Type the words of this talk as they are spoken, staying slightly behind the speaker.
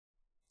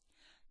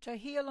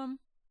Tehillim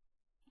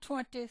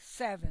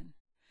 27.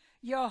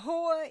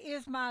 Yahuwah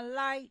is my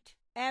light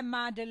and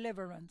my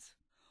deliverance.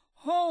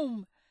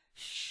 Whom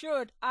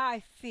should I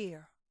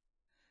fear?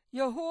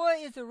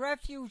 Yahuwah is the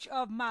refuge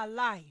of my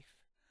life.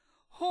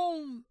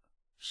 Whom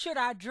should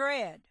I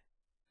dread?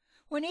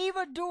 When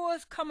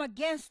evildoers come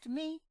against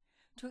me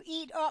to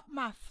eat up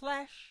my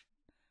flesh,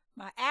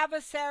 my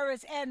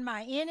adversaries and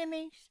my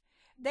enemies,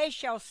 they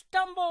shall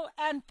stumble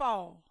and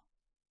fall.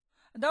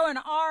 Though an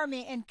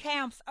army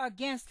encamps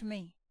against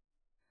me,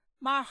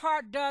 my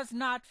heart does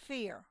not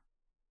fear.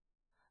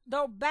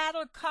 Though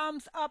battle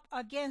comes up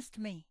against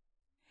me,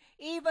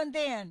 even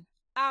then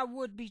I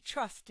would be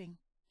trusting.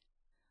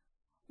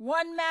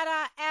 One matter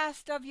I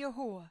asked of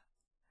Yahuwah,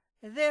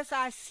 this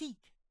I seek,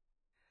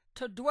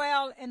 to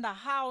dwell in the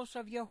house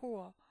of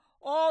Yahuwah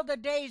all the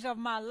days of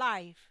my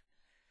life,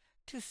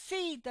 to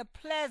see the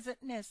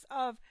pleasantness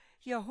of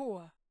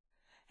Yahuwah,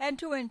 and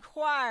to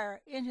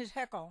inquire in his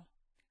hekel.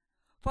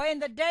 For in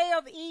the day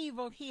of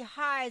evil he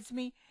hides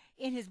me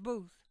in his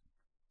booth.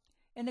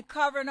 In the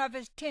covering of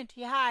his tent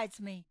he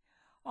hides me.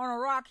 On a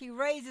rock he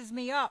raises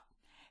me up.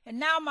 And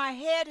now my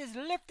head is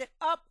lifted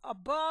up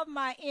above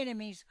my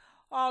enemies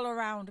all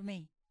around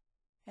me.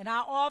 And I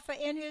offer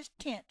in his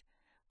tent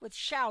with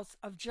shouts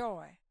of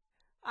joy.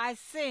 I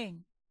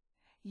sing,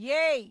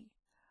 yea,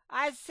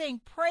 I sing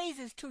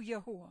praises to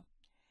Yahuwah.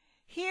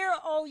 Hear,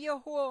 O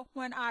Yahuwah,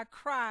 when I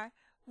cry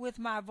with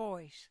my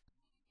voice,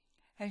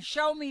 and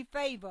show me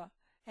favor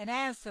and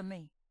answer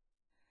me.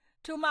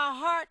 To my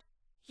heart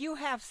you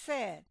have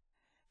said,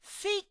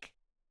 seek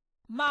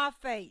my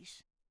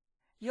face.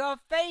 Your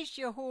face,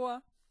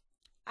 Yahuwah,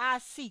 I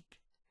seek.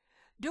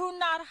 Do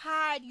not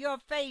hide your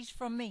face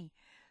from me.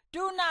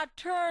 Do not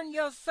turn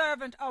your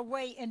servant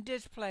away in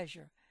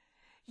displeasure.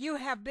 You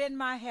have been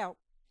my help.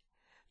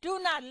 Do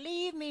not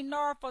leave me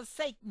nor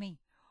forsake me,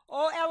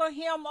 O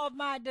Elohim of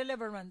my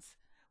deliverance,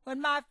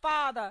 when my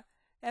father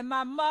and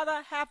my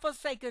mother have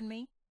forsaken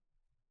me.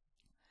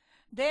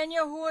 Then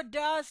Yahuwah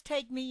does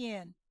take me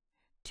in.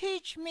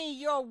 Teach me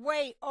your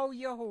way, O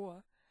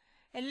Yahuwah,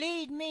 and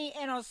lead me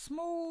in a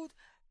smooth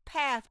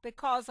path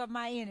because of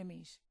my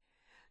enemies.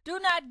 Do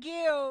not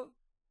give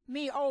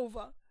me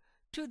over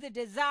to the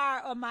desire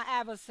of my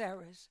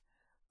adversaries,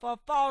 for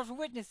false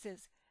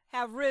witnesses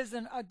have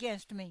risen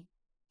against me,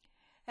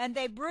 and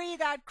they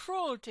breathe out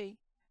cruelty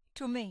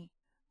to me.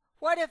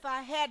 What if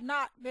I had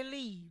not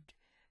believed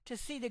to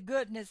see the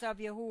goodness of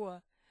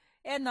Yahuwah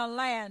in the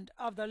land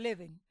of the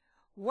living?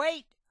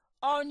 Wait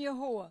on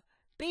Yahuwah.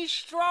 Be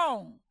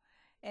strong,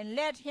 and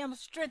let him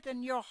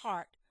strengthen your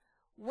heart.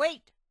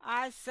 Wait,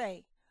 I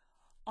say,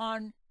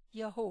 on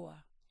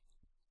Yahuwah.